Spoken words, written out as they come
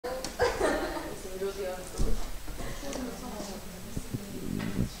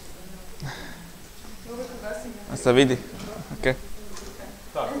se vidi? Okay.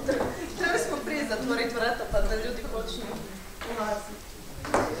 Trebali smo prije zatvoriti vrata pa da ljudi počnu ulaziti.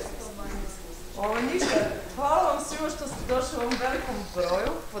 Ništa, hvala vam svima što ste došli u ovom velikom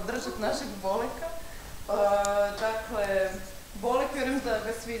broju podržati našeg Boleka. Dakle, Bolek, vjerujem da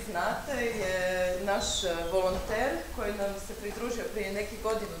ga svi znate, je naš volonter koji nam se pridružio prije nekih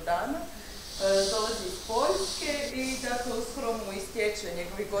godinu dana. Dolazi iz Poljske i dakle uskoro mu istječe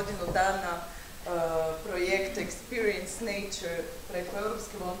njegovih godinu dana Projekt Experience Nature preko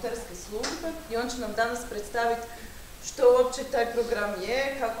Europske volonterske službe i on će nam danas predstaviti što uopće taj program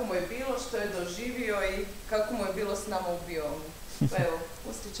je, kako mu je bilo, što je doživio i kako mu je bilo s nama u Biomu. Evo,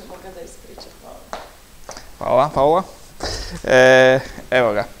 pustit ćemo ga da ispriča. Hvala. Hvala, Paula.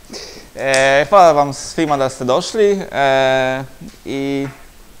 Evo ga. Hvala vam svima da ste došli i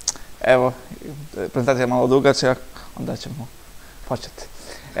evo, prezentacija je malo dugačka, onda ćemo početi.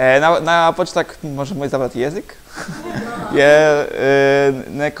 Na početak možemo izabrati jezik, jer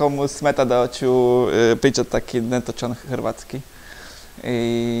nekomu smeta da ću pričati taki netočan hrvatski.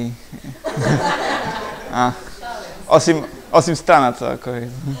 Osim stranaca koji...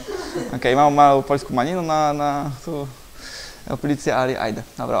 imamo malu poljsku manjinu na tu prilici, ali ajde.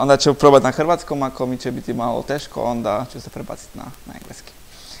 Dobro, onda ću probati na hrvatskom, ako mi će biti malo teško, onda ću se prebaciti na engleski.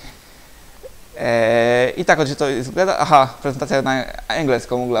 I tako će to izgleda. Aha, prezentacija je na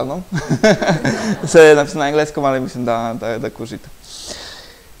engleskom uglavnom. Sve je napisano na engleskom, ali mislim da kužite.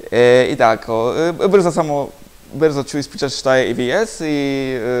 I tako, brzo ću ispričati šta je EVS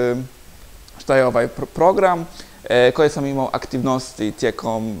i šta je ovaj program, koje sam imao aktivnosti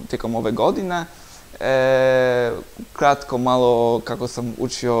tijekom ove godine. Kratko malo kako sam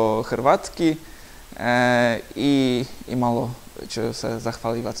učio hrvatski i malo ću se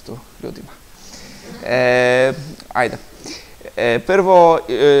zahvaljivati tu ljudima. Ajde. Prvo,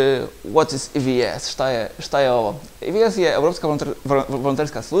 what is EVS? Šta je ovo? EVS je Europska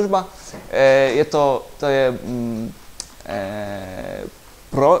volonterska služba. To je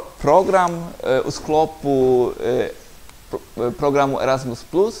program u sklopu programu Erasmus+,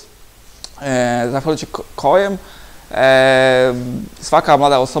 zahvaljujući kojem svaka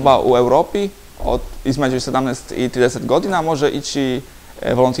mlada osoba u Europi između 17 i 30 godina može ići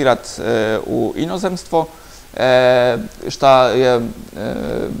volontirati u inozemstvo, što je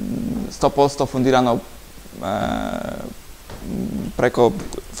 100% fundirano preko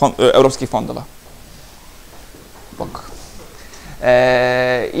europskih fondova.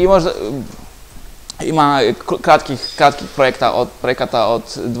 I možda ima kratkih projekata od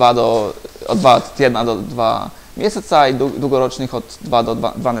 2 tjedna do 2 mjeseca i dugoročnih od 2 do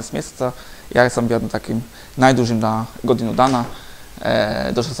 12 mjeseca. Ja sam bio na takim najdužim na godinu dana.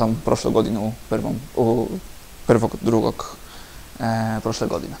 Došao sam prošle godine u 1.2. prošle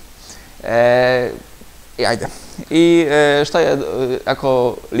godine. I ajde. I šta je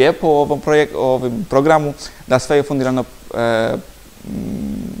jako lijepo u ovom programu, da sve je fundirano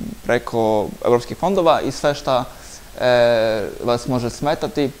preko europskih fondova i sve što vas može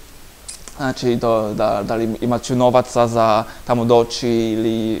smetati, znači da li imat ću novaca za tamo doći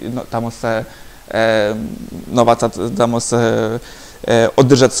ili tamo se novaca da se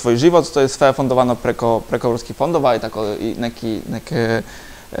održati svoj život, to je sve fondovano preko europskih fondova i tako i neke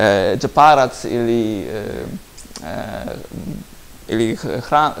džeparac ili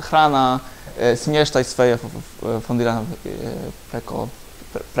hrana, smještaj, sve je fondirano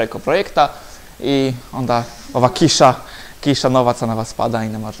preko projekta i onda ova kiša novaca na vas pada i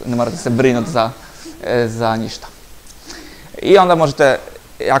ne morate se brinuti za ništa. I onda možete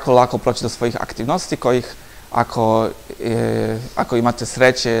jako lako proći do svojih aktivnosti kojih ako imate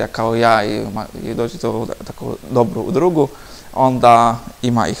sreće kao ja i dođete u tako dobru udrugu, onda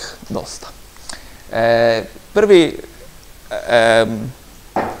ima ih dosta.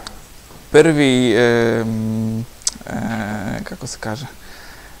 Kako se kaže,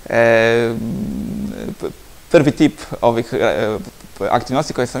 prvi tip ovih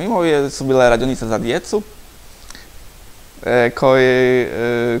aktivnosti koje sam imao su bile radionice za djecu,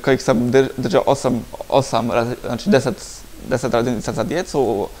 kojih sam držao 10 radionica za djecu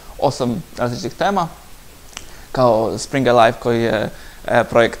u 8 različitih tema, kao Spring Alive koji je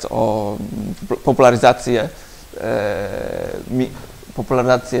projekt o popularizacije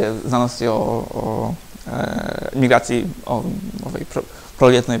znanosti o migraciji,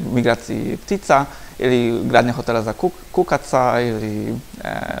 proljetnoj migraciji ptica, ili gradnja hotela za kukaca, ili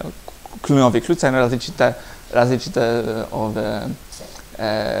kljunovi kljucanje, različite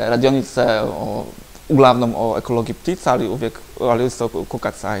radionice, uglavnom o ekologiji ptica, ali isto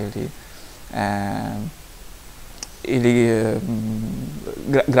kukaca ili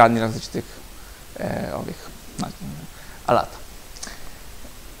gradnji različitih alata.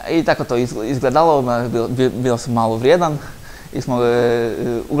 I tako to izgledalo, bio sam malo vrijedan i smo,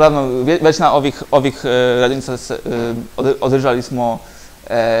 uglavnom, većina ovih radionica održali smo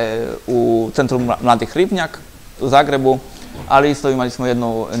u Centru Mladih Ribnjak u Zagrebu, ali isto imali smo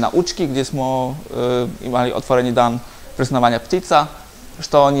jednu na Učki gdje smo imali otvoreni dan presnavanja ptica,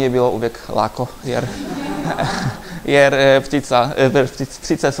 što nije bilo uvijek lako, jer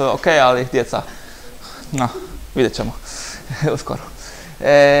ptice su ok, ali djeca, no, vidjet ćemo uskoro.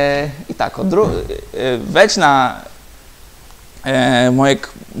 I tako, većina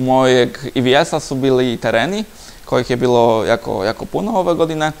mojeg EVS-a su bili tereni, kojih je bilo jako puno ove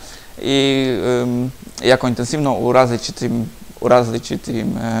godine i jako intenzivno u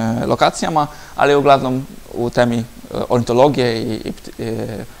različitim lokacijama, ali uglavnom u temi ornitologije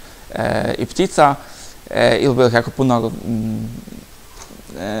i ptica. Ili bilo jako puno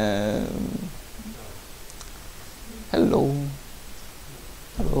hello,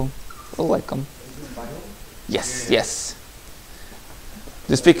 welcome. Yes.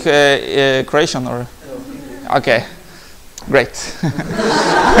 Do you speak Croatian or? Okay, great.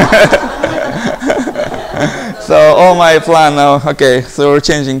 So all my plan now. Okay, so we're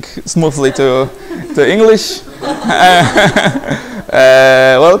changing smoothly to English.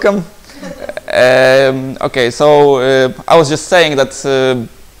 Welcome. Okay, so I was just saying that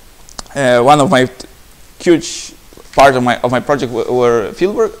one of my huge part of my project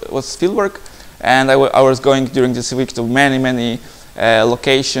was fieldwork, and I was going during this week to many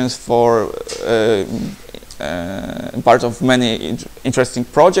locations for part of many interesting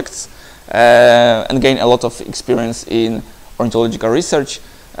projects and gain a lot of experience in ornithological research.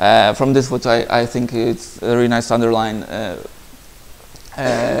 From this, what I think it's really nice to underline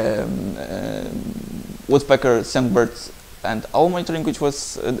woodpecker, songbirds, and owl monitoring, which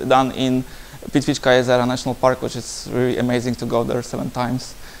was done in Plitvička Jezera National Park, which is really amazing to go there 7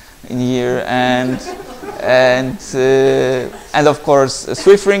 times in a year, and of course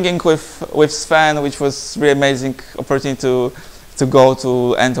swift ringing with Sven, which was really amazing opportunity to go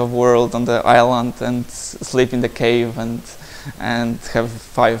to end of world on the island and sleep in the cave and have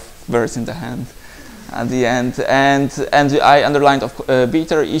 5 birds in the hand at the end, and I underlined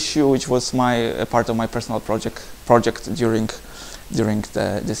beater issue, which was part of my personal project during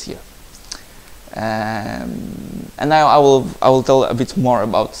this year. And now I will tell a bit more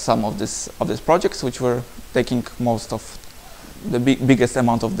about some of these projects, which were taking most of the biggest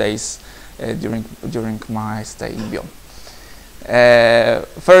amount of days during my stay in BIOM.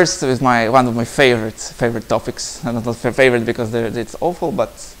 First is one of my favorite topics, and not favorite because it's awful,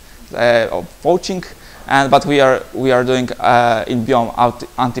 but poaching. But we are doing in BIOM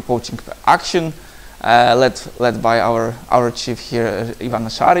anti-poaching action, led by our chief here, Ivana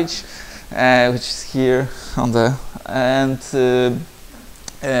Šarić, which is here on the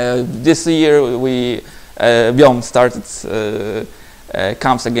this year BIOM started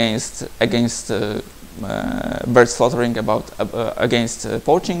camps against bird slaughtering, against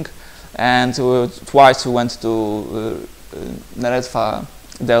poaching, and twice we went to Neretva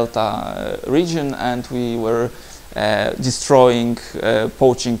Delta region, and we were destroying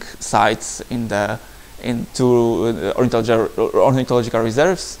poaching sites into ornithological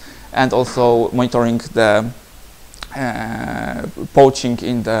reserves, and also monitoring the poaching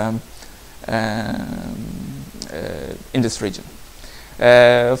in this region.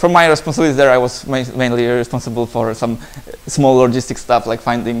 From my responsibilities there, I was mainly responsible for some small logistic stuff like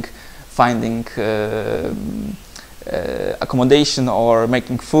finding accommodation or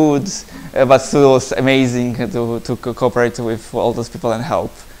making food, but still was amazing to cooperate with all those people and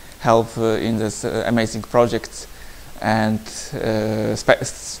help in this amazing project, and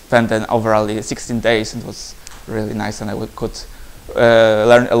spent then overall 16 days, and it was really nice, and I could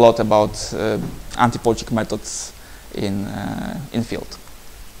learn a lot about anti-poaching methods in field.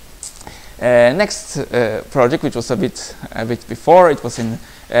 Next project, which was a bit before, it was in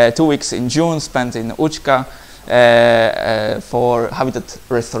 2 weeks in June, spent in Učka for habitat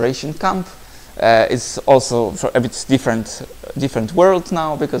restoration camp. It's also a bit different world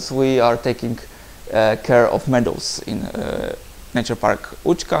now, because we are taking care of meadows in Nature Park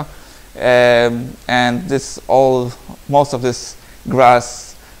Učka, and most of this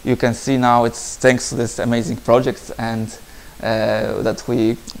grass you can see now, it's thanks to this amazing project, and that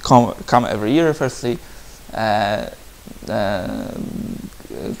we come every year. Firstly,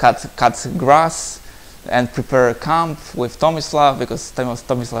 cut grass and prepare camp with Tomislav, because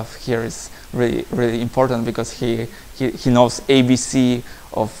Tomislav here is really important, because he knows ABC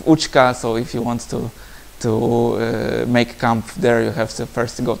of Učka. So if you want make camp there, you have to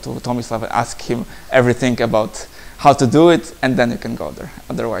first go to Tomislav and ask him everything about how to do it, and then you can go there.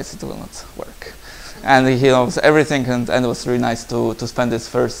 Otherwise, it will not work. And he knows everything, and it was really nice to spend this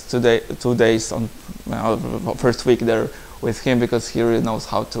first 2 days on first week there with him, because he really knows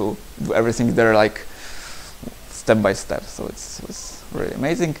how to do everything there, like step by step. So it was really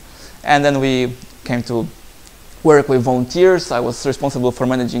amazing. And then we came to work with volunteers. I was responsible for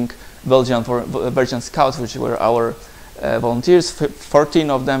managing Belgian Scouts, which were our volunteers. 14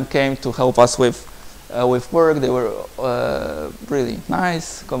 of them came to help us with work. They were really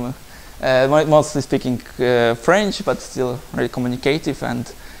nice, mostly speaking French, but still very communicative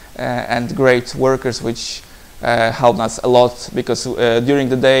and great workers, which helped us a lot, because during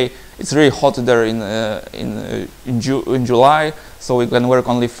the day it's really hot there in July, so we can work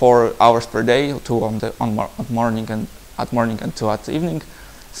only 4 hours per day, 2 at morning and 2 at evening.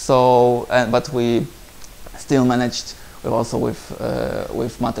 So, but we still managed, also with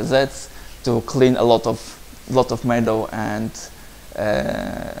Matezets, to clean a lot of meadow and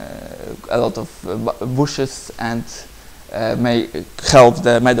a lot of bushes, and help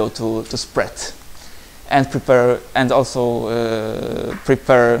the meadow to spread, and prepare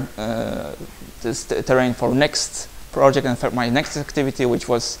this terrain for next project and for my next activity, which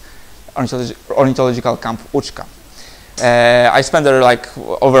was ornithological camp Učka. I spent there like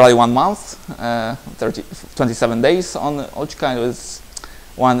overall 1 month, 27 days on Učka. It was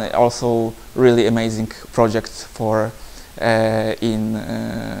one also really amazing project for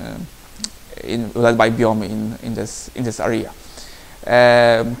led by BIOM in this area.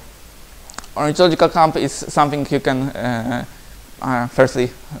 Ornithological camp is something you can first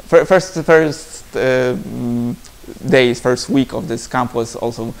week of this camp was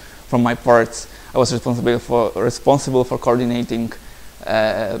also from my part. I was responsible for coordinating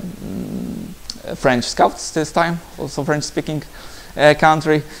French Scouts this time, also French-speaking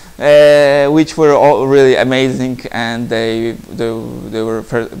country, which were all really amazing, and they were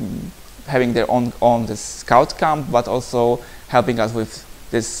having their own this scout camp, but also helping us with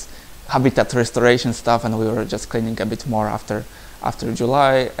this habitat restoration stuff, and we were just cleaning a bit more after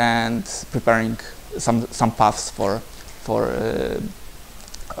July, and preparing some paths for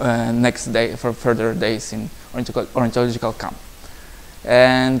next day, for further days in ornithological camp.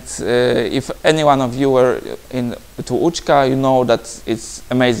 And if any one of you were to Učka, you know that it's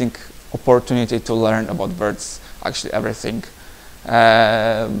amazing opportunity to learn about birds, actually everything,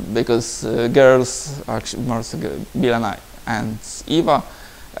 because girls, actually mostly Bilana and Eva,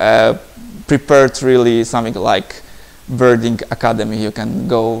 prepared really something like birding academy. You can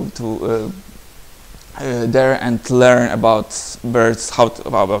go to there and learn about birds,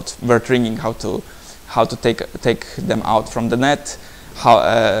 about bird ringing, how to take them out from the net,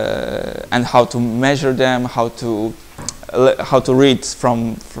 and how to measure them, how to read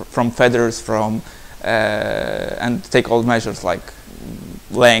from feathers, and take all measures like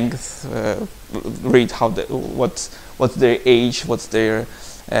length, read what's their age, what's their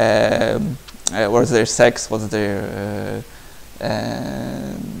sex, what's their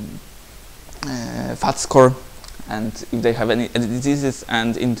fat score, and if they have any diseases.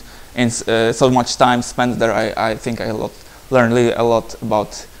 And in so much time spent there, I think I learned really a lot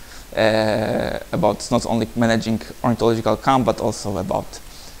about not only managing ornithological camp, but also about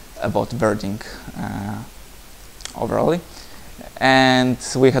birding overall. And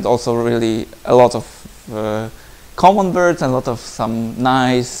we had also really a lot of common birds and a lot of some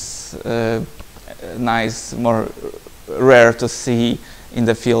nice, more rare to see in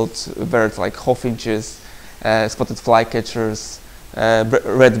the field birds like hawfinches, spotted flycatchers,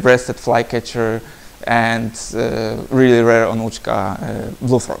 red-breasted flycatcher, and really rare on Učka,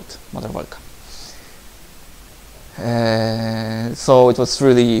 blue-throat motherwolka. So it was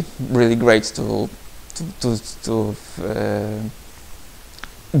really great to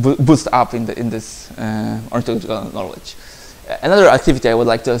boost up in this ornithological knowledge. Another activity I would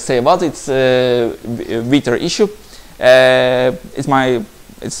like to say about it's Viter issue. It's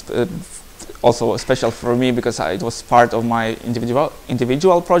also special for me because it was part of my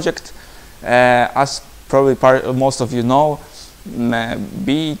individual project. As probably most of you know,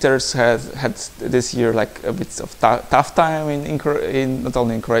 Beaters had this year like a bit of tough time in not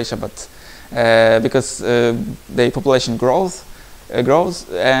only in Croatia, but because the population grows,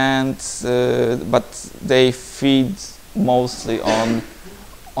 and but they feed mostly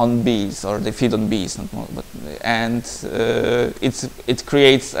on bees, or they feed on bees, not more, but and it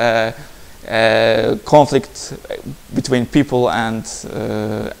creates a conflict between people and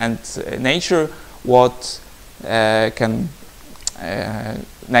nature, what can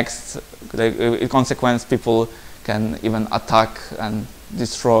next, in consequence, people can even attack and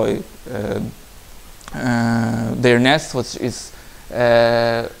destroy their nest, which is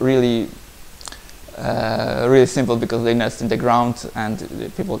really simple because they nest in the ground,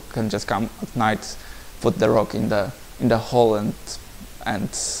 and people can just come at night, put the rock in the hole, and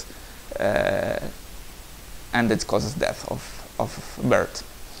it causes death of bird.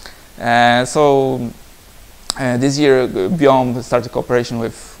 So this year, BIOM started cooperation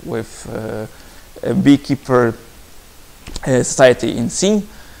with a beekeeper society in Sin.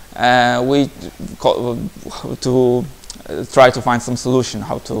 We to try to find some solution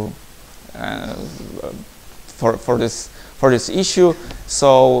how to for this issue.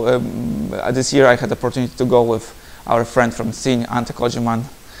 So this year I had the opportunity to go with our friend from Sin, Ante Kojiman.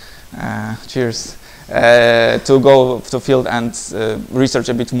 Cheers. To go to field and research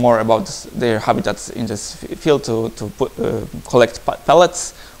a bit more about their habitats in this field, to collect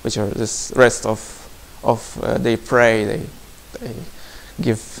pellets, which are this rest of their prey they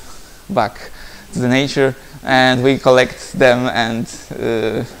give back to the nature, and we collect them and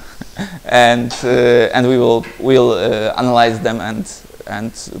we will analyze them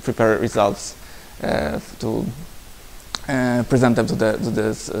and prepare results to present them to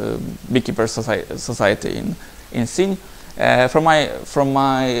this beekeeper society in Sin. From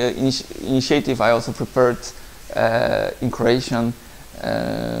my initiative, I also prepared in Croatian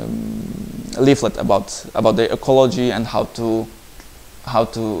leaflet about the ecology and how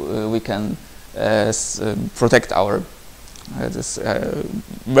we can protect our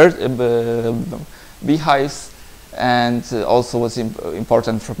beehives, and also what's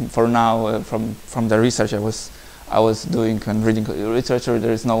important for now from the research I was doing and reading literature.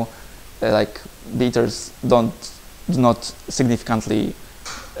 There is no like beeters do not significantly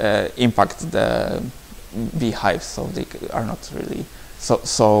impact the beehives, so they are not really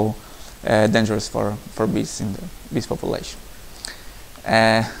so dangerous for bees in the bees population.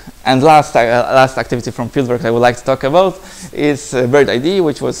 And last activity from fieldwork I would like to talk about is Bird ID,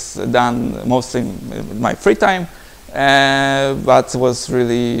 which was done mostly in my free time, but was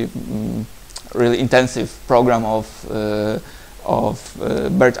really intensive program of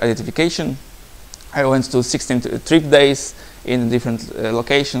bird identification. I went to 16 trip days in different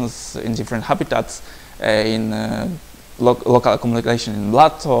locations, in different habitats, in local accumulation in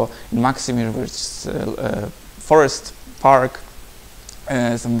Blato, in Maksimir, which is forest park,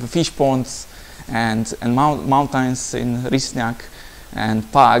 some fish ponds, and mountains in Risnjak and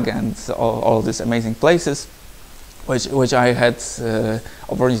Pag, and all these amazing places, which I had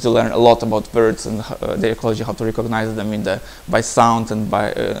opportunity to learn a lot about birds and their ecology, how to recognize them by sound and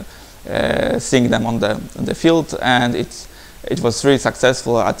by seeing them on the field, and it was really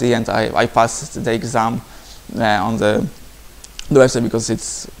successful. At the end, I passed the exam on the website because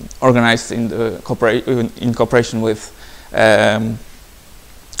it's organized in cooperation with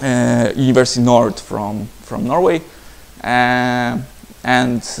University Nord from Norway, and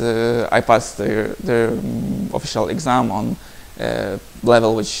I passed their official exam on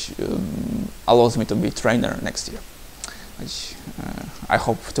level which allows me to be trainer next year, which I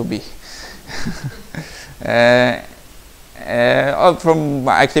hope to be. From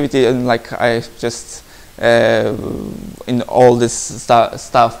my activity, and like I just in all this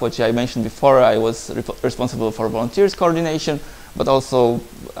stuff which I mentioned before, I was responsible for volunteers coordination, but also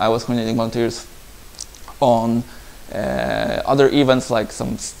I was coordinating volunteers on other events, like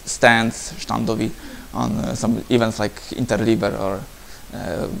some stands, standovi, on some events like Interliber or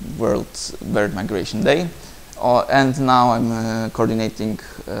World Bird Migration Day. And now I'm coordinating,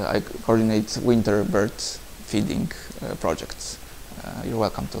 I coordinate winter bird feeding projects. You're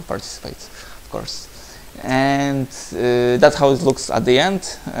welcome to participate, of course. And that's how it looks at the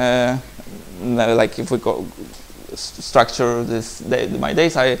end. Like if we go structure my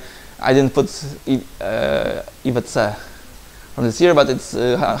days, I didn't put EVC from this year, but it's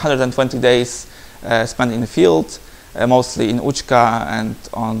 120 days spent in the field, mostly in Učka and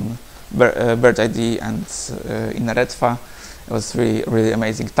on Bird ID and in Redfa. It was really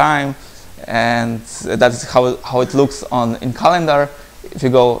amazing time, and that's how it looks in calendar. If you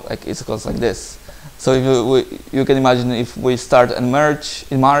go, like, it goes like this. So if you can imagine if we start in March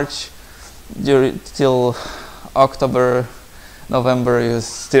till October, November, you're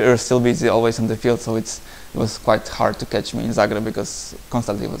still busy, always in the field. So it was quite hard to catch me in Zagreb because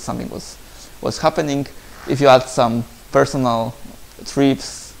constantly something was happening. If you add some personal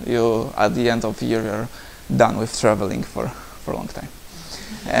trips, at the end of the year you're done with traveling for a long time.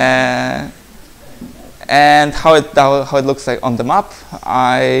 And how it looks like on the map,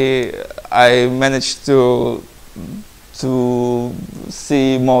 I managed to to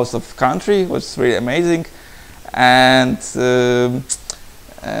see most of the country, which was really amazing. And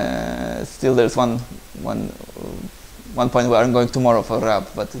still there's one point where I'm going tomorrow for rap,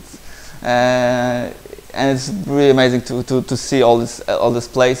 but it's and it's really amazing to see all these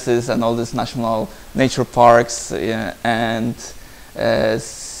places and all these national nature parks, and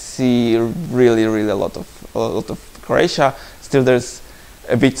see really a lot of Croatia. Still there's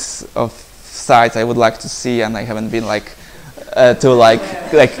a bit of sites I would like to see, and I haven't been to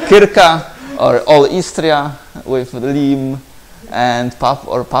Kirka or all Istria with Lim and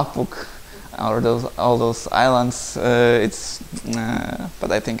Papuk, or all those islands.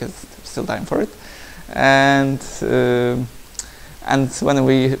 But I think it's still time for it. And when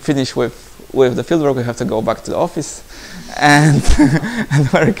we finish with the fieldwork, we have to go back to the office and and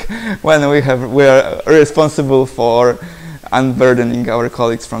work. When we are responsible for unburdening our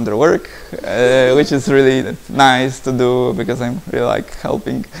colleagues from their work, which is really nice to do because I'm really like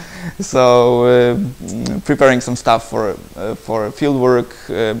helping. So preparing some stuff for field work,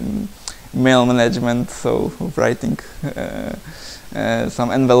 mail management, so writing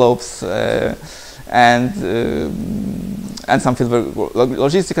some envelopes, and some field work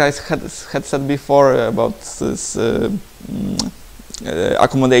logistics I had said before about this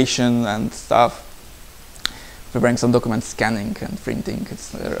accommodation and stuff. Preparing some documents, scanning and printing,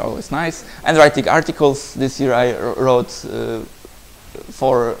 it's always nice. And writing articles. This year I wrote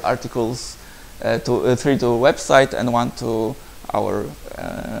 4 articles, 3 to a website and 1 to our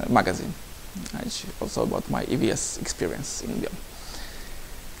magazine, also about my EVS experience in BIOM.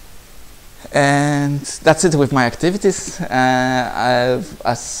 And that's it with my activities.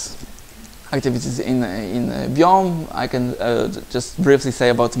 As activities in BIOM, I can just briefly say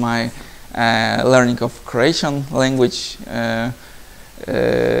about my learning of Croatian language.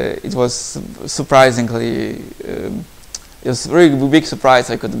 It was surprisingly, it was a really big surprise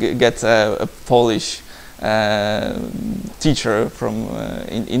I could get a Polish teacher from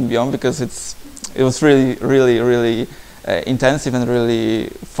in BIOM, because it was really intensive and really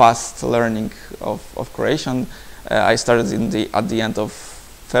fast learning of Croatian. I started at the end of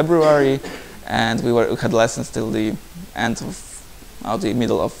February, and we had lessons till the end of the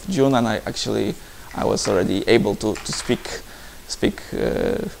middle of June, and I was already able to speak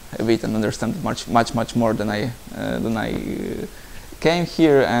a bit and understand much more than I came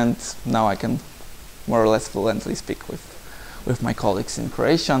here, and now I can more or less fluently speak with my colleagues in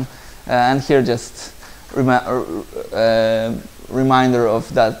Croatian. And here just reminder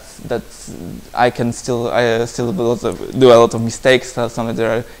of that I still do a lot of mistakes. Some of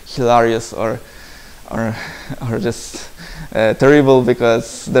them are hilarious or just terrible,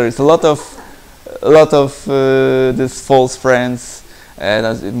 because there is a lot of these false friends.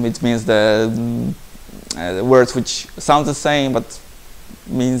 It means the words which sound the same but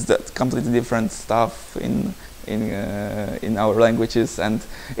means that completely different stuff in our languages, and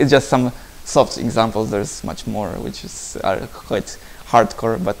it's just some soft examples. There's much more which are quite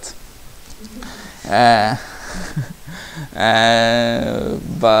hardcore, but yeah,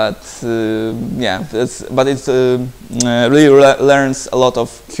 but it's really learns a lot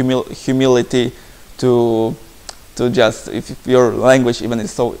of humility to just, if your language even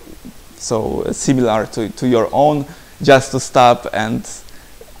is so similar to your own, just to stop and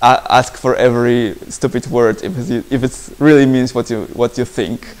ask for every stupid word if it really means what you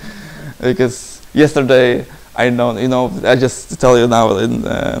think. Because yesterday I just tell you now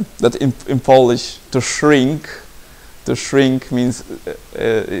that in Polish to shrink means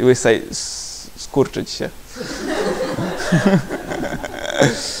we say skurczyć się.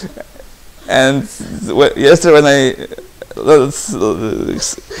 And yesterday when I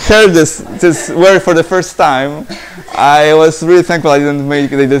heard this word for the first time, I was really thankful I didn't make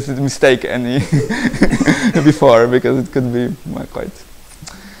this mistake any before, because it could be quite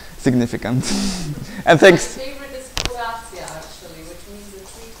significant. And thanks. My favorite is kuracja, actually, which means the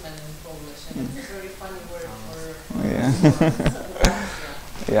treatment in Polish, and it's a very funny word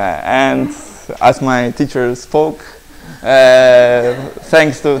for yeah, and as my teacher spoke,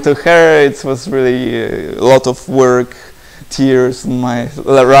 thanks to her, it was really a lot of work, tears on my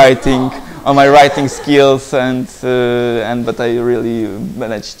writing skills, but I really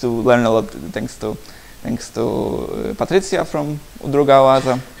managed to learn a lot thanks to Patricia from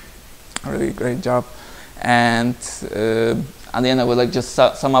Udruga. Really great job. And at the end, I would like just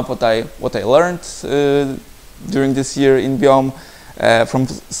sum up what I learned during this year in BIOM. From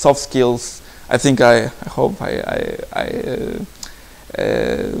soft skills, I think I hope I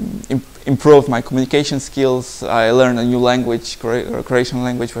improved my communication skills. I learned a new language, Croatian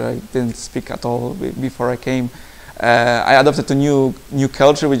language, where I didn't speak at all before I came. I adopted to new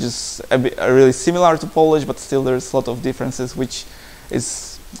culture, which is really similar to Polish, but still there's a lot of differences, which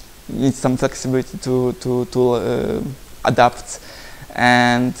needs some flexibility to adapt,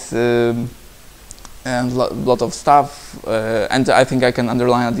 and lot of stuff. And I think I can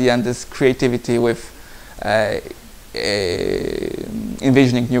underline at the end this creativity with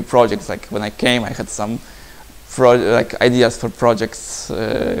envisioning new projects. Like when I came, I had some ideas for projects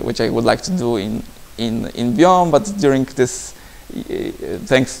which I would like to do in BIOM, but during this,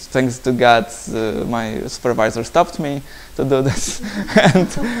 thanks to God, my supervisor stopped me to do this,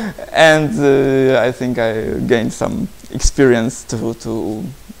 and I think I gained some experience to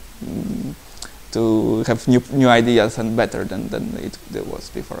have new ideas and better than it was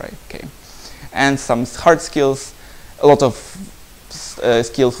before I came, and some hard skills, a lot of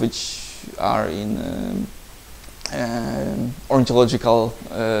skills which are in ornithological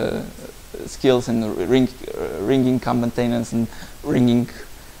skills and ringing camp maintenance and ringing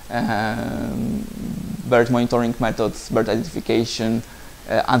bird monitoring methods, bird identification,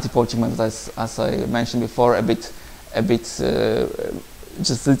 anti-poaching methods, as I mentioned before,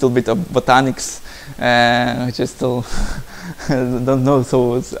 just a little bit of botanics, which I still don't know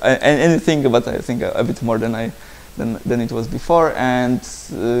anything, but I think a bit more than it was before, and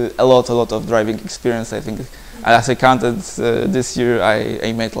a lot of driving experience. I think, as I counted this year,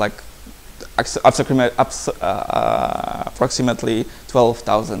 I made like approximately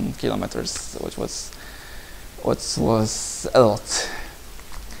 12,000 kilometers, which was a lot.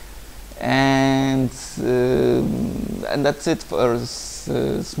 And that's it for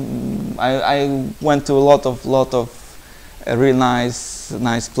I went to a lot of really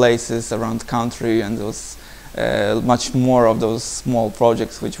nice places around the country, and there was much more of those small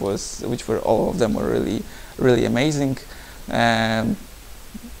projects, which were all of them were really amazing.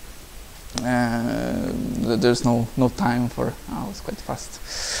 There's no time for. Oh, it's quite fast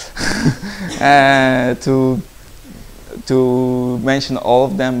to mention all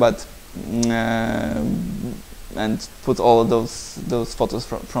of them, but and put all of those photos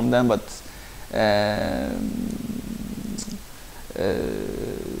from them, but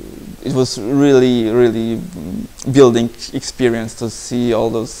it was really building experience to see all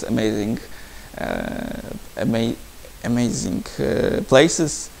those amazing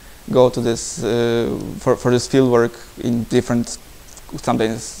places. Go to this for this field work in different,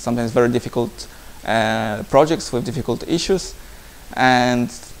 sometimes very difficult projects with difficult issues,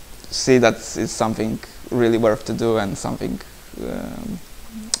 and see that it's something really worth to do, and something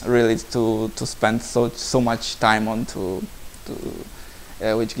really to spend so much time on,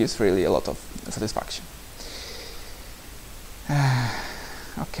 which gives really a lot of satisfaction.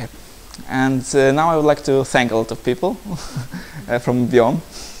 Okay, and now I would like to thank a lot of people from BIOM.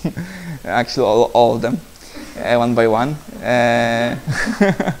 Actually, all of them, one by one.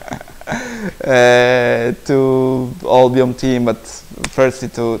 To all BIOM team, but firstly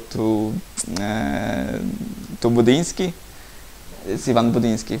to Budiński. It's Ivan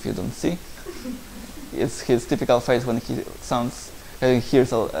Budiński, if you don't see. It's his typical face when he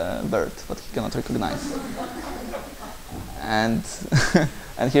hears a bird, but he cannot recognize. And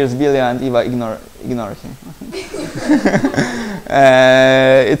and here's Bilia and Eva, ignore him.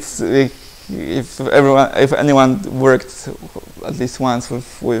 If anyone worked at least once with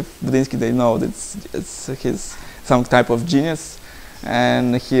Budiński, they know that he's some type of genius,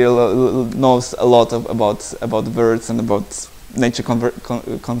 and he knows a lot about birds and about nature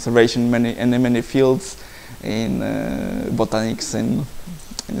conservation in many fields, in botanics, in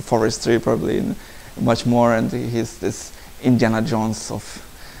forestry, probably, and much more. And he's this Indiana Jones of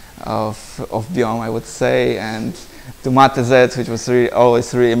BIOM, I would say. And to Mate Z, which was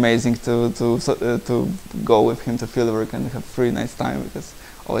always really amazing to go with him to fieldwork and have really nice time, because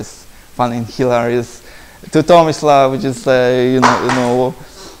always fun and hilarious. To Tomislav, which is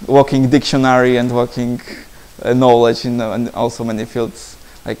walking dictionary and walking knowledge, and also many fields.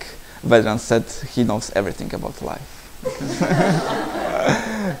 Like Vedran said, he knows everything about life.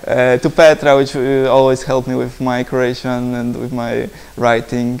 To Petra, which always helped me with my creation and with my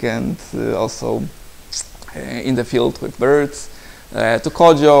writing, and also in the field with birds. To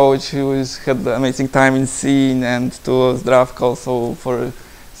Kojo, which had an amazing time in scene, and to Zdravko also for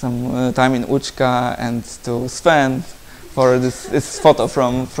some time in Uchka, and to Sven for this photo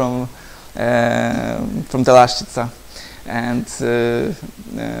from Telaszczyca, and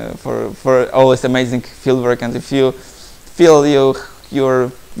for always amazing fieldwork. And if you feel you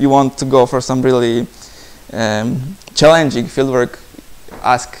want to go for some really challenging fieldwork,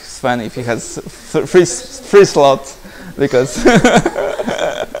 ask Sven if he has free slot, because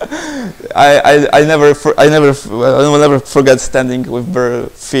I will never forget standing with bare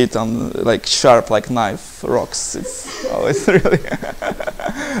feet on like sharp like knife rocks. It's always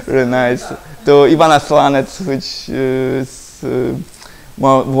really nice. To Ivana Slanec, which is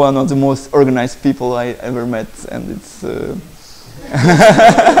one of the most organized people I ever met, and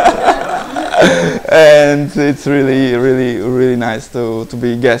it's really nice to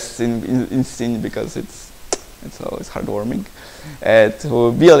be guests in scene, because it's always heartwarming.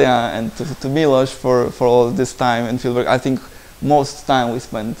 To Bilia and to Miloš for all this time and fieldwork. I think most time we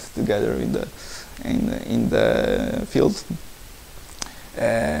spent together in the field.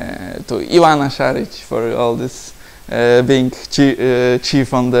 To Ivana Šarić for all this being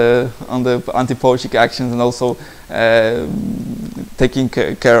chief on the anti-poaching actions, and also taking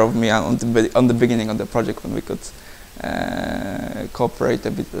care of me on the beginning of the project when we could cooperate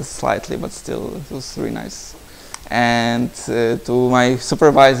a bit slightly, but still it was really nice. And to my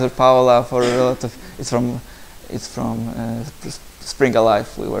supervisor Paola for a lot of it's from Spring Alive.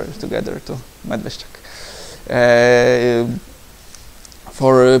 We were together to Medveščak.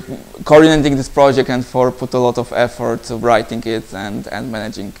 For coordinating this project and for put a lot of effort to writing it and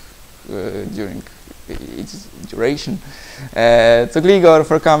managing during its duration. To Grigor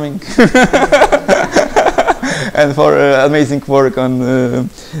for coming and for amazing work on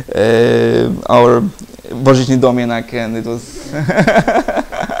our Božićni domjenak, and it was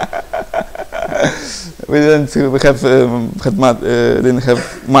we didn't have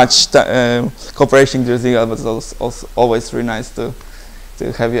much cooperation with you, but it was also always really nice to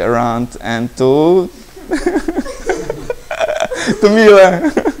have you around, and to to Mila,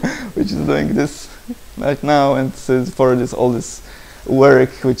 which is doing this right now, and for all this work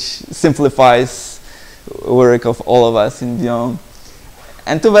which simplifies work of all of us in BIOM,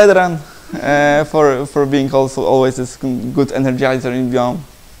 and to Vedran for being also always this good energizer in BIOM,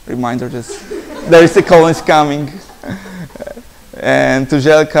 reminder that there is a colony coming, and to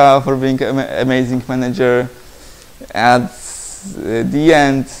Željka for being an amazing manager. At the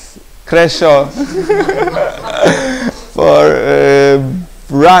end, Kresho for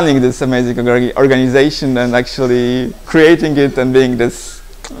running this amazing organization and actually creating it and being this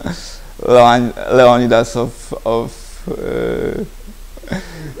Leonidas of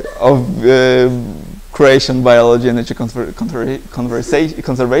creation, biology, and nature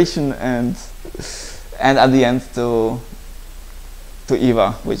conservation, and at the end to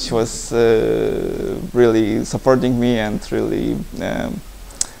Eva, which was really supporting me and really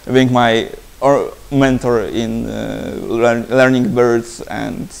being my mentor in learning birds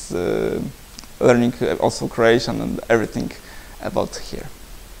and learning also creation and everything about here.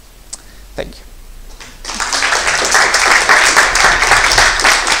 Thank you.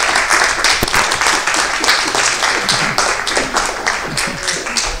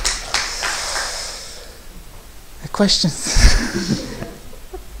 Questions?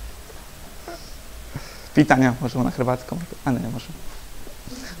 Pytania, może na herbatką? A nie, może.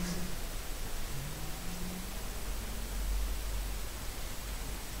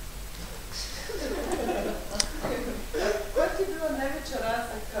 Kolika je bila najveća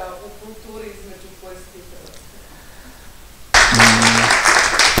razlika u kulturi između Poljske i Hrvatske?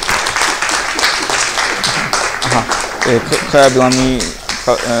 Aha, koja je bila mi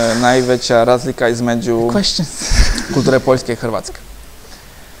najveća razlika između kulture Poljske i Hrvatske?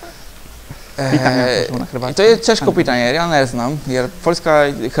 To je teško pitanje, jer ja ne znam, jer poljska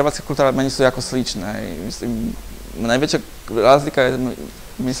i hrvatska kultura meni su jako slične i mislim, najveća razlika je,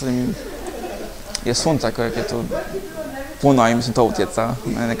 mislim, je sunca kojeg je tu puno i mislim to utjeca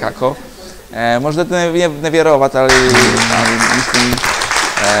nekako. Možda ne vjerovat, ali mislim,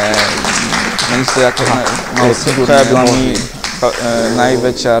 meni su jako malo sigurno. Koja je bila mi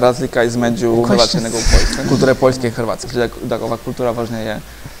najveća razlika između Hrvatske nego Poljske? Kulture Poljske i Hrvatske, da ova kultura važnija je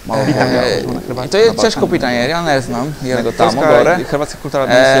malo to je teško pitanje, jer ja ne znam, jer tamo gore i hrvatska kultura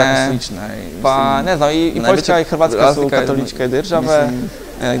meni su jako slične. Pa ne znam, i Poljska i Hrvatska su katoličke države,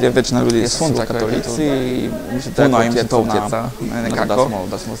 gdje većina ljudi su katolici i puno im se to utjeca nekako.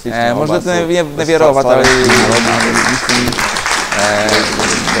 Možda ne vjerovat, ali mislim,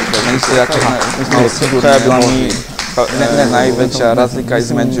 meni su jako malo sigurno. Koja je bila mi najveća razlika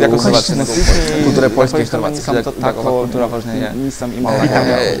između Hrvatske nego kulture Poljske i Hrvatske, da ova kultura važnija je. Nisam imala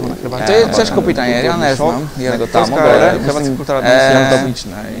to je teško pitanje, jer ja ne znam, jer tamo gore i hrvatska kultura meni su jako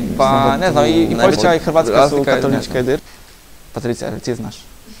slične. Pa ne znam, i Poljska i Hrvatska su katoličke države. Patricija, ti znaš?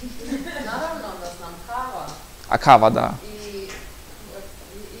 Naravno da znam, kava. A kava, da. I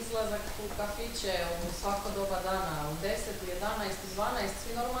izlazak u kafiće u svako doba dana, u 10, u 11, u 12,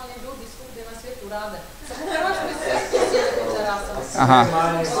 svi normalni ljudi svugdje na svijetu rade. Samo u Hrvatskoj svi sjede po terasama. Aha.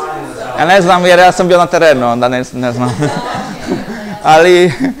 Ja ne znam jer ja sam bio na terenu, onda ne znam.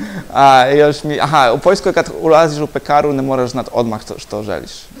 Ali, u Poljskoj kad ulaziš u pekaru ne moraš znati odmah što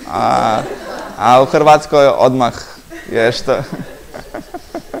želiš. A u Hrvatskoj odmah je što...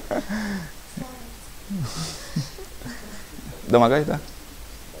 Domagaj, da?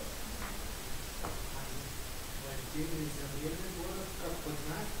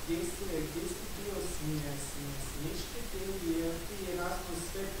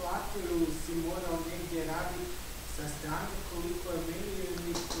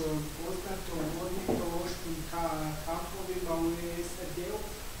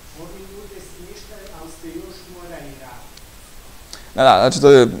 Da, znači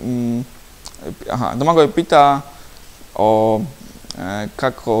to je... Domagoj pita o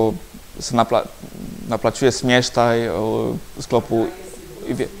kako se naplaćuje smještaj u sklopu...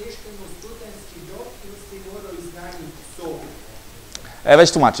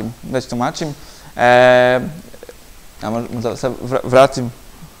 Već tumačim. Ja možda se vratim,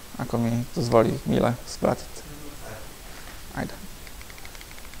 ako mi dozvoli Mile spratiti. Ajde.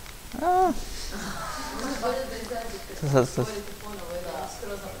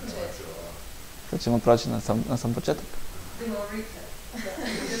 Sad ćemo proći na sam početak.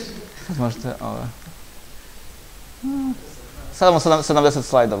 Sad možete ovo. Sad imamo 70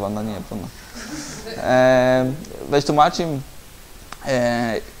 slajdova, onda nije puno. Već tumačim.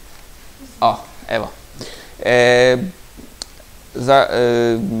 Evo.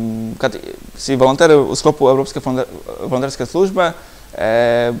 Kad si volonter u sklopu Europske volonterske službe,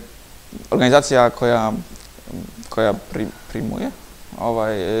 organizacija koja primuje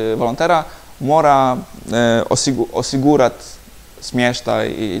volontera mora osigurati smještaj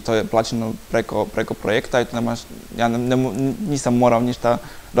i to je plaćeno preko projekta i ja nisam morao ništa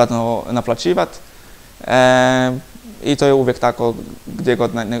dodatno naplaćivati. I to je uvijek tako gdje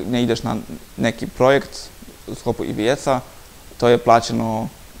god ne ideš na neki projekt u sklopu EVS-a, to je plaćeno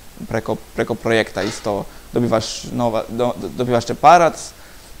preko projekta isto. Dobivaš čeparac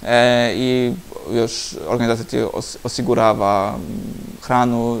i još organizacija ti osigurava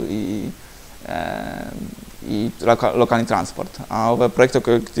hranu i lokalni transport. A ove projekte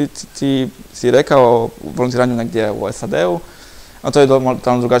koje ti si rekao u volontiranju negdje u SAD-u, a to je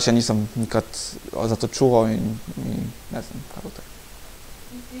totalno drugačije, nisam nikad za to čuo i ne znam kako to je.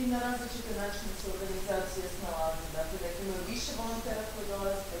 I na različite načine se organizacije snalaze, dakle neki imaju više volontera koji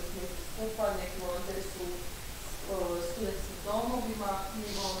dolaze, pa ih neki skupa, neki volonteri su studentskim domovima, mi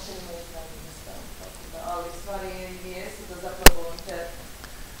volonterima izgledamo nastavno, tako da, ali stvari je EVS da zapravo volonter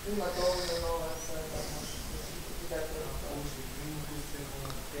ima dovoljno novaca da može biti dakle na to. Mogu se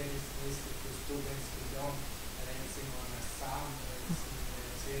volonteri smjestiti u studentski dom, recimo na sam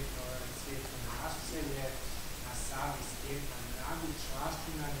cvjetno naselje, na Savi Stjepan Radić,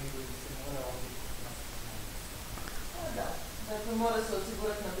 Laština, nego im se mora odbiti na Da, dakle mora se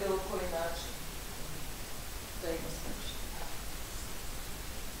osigurati na bilo koji način da ima smještaj.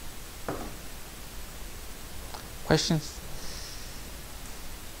 Questions?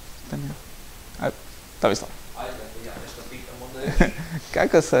 Tomislav. Ajde, ja nešto pitam onda još.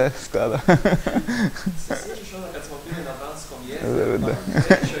 Kako se sklada? Se sjećaš onda kad smo bili na Danskom jezeru, na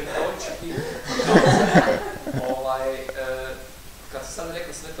trećoj točki, kad si sad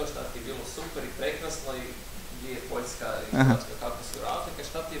rekao sve to šta ti je bilo super i prekrasno i gdje je Poljska i Hrvatska, kako su razlike,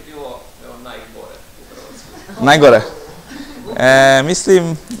 šta ti je bilo najgore u Hrvatskoj? Najgore?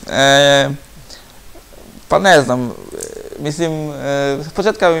 Mislim, pa ne znam, s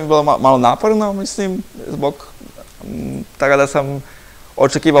početka mi je bilo malo naporno, mislim, zbog toga da sam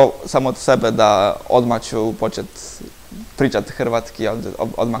očekivao samo od sebe da odmah ću početi pričati hrvatski,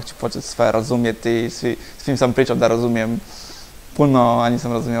 odmah ću početi sve razumjeti, svim sam pričao da razumijem puno, a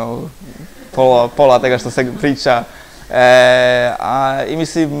nisam razumio pola toga što se priča.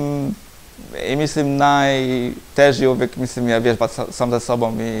 I mislim najteži uvijek je vježbati sam za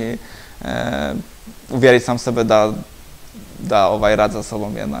sobom i uvjeriti sam sebe da ovaj rad za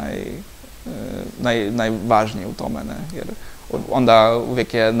sobom je najvažniji u tome, ne? Jer onda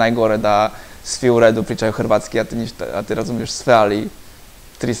uvijek je najgore da svi u redu pričaju hrvatski, a ti razumiješ sve, ali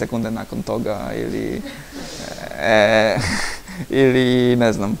 3 sekunde nakon toga ili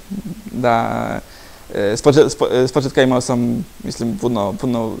ne znam, da s početka imao sam, mislim,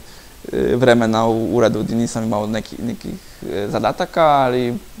 puno vremena u uredu gdje nisam imao nekih zadataka,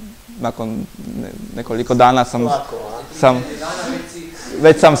 ali nakon nekoliko dana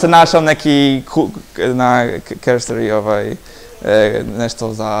već sam se našao neki na cursory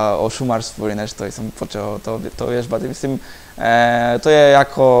nešto o šumarstvu ili nešto i sam počeo to vježbati. Mislim, to je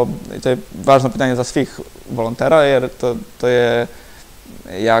važno pitanje za svih volontera jer to je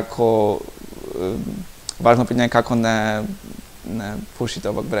jako važno pitanje kako ne pušite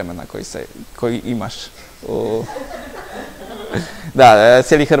ovog vremena koji imaš. Da,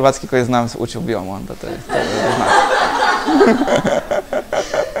 cijeli hrvatski koji znam uči u BIOM, onda to je znači.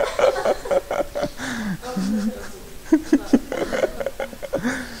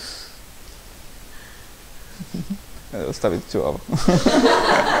 Ostavit ću ovo.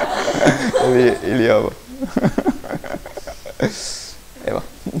 ili ovo. Evo.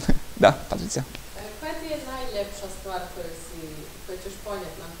 Da, Patricija. Koja ti je najljepša stvar koju ćeš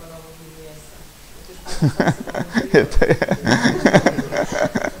ponijeti nakon ovog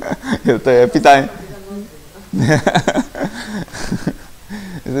EVS-a? To je pitanje.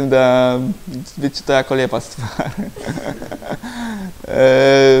 Mislim da bit će to jako lijepa stvar.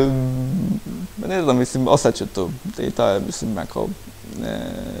 Ne znam, mislim, ostaću tu. I to je, mislim,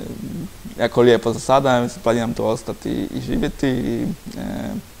 jako lijepo za sada. Mislim, planiram tu ostati i živjeti.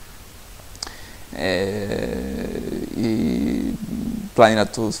 I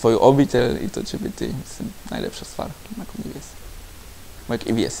planirati tu svoju obitelj i to će biti, mislim, najljepša stvar nakon EVS-a. Mojeg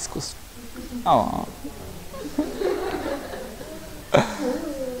EVS iskustva.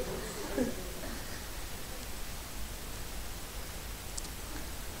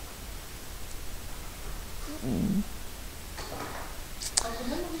 Ako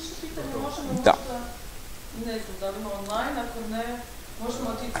nema više pitanja, možemo Da. možda, ne znam, da li ima online, ako ne, možemo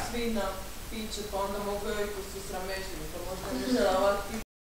otići svi na piće, pa onda mogu i ko su sramežljivi, pa možda ne žele ovak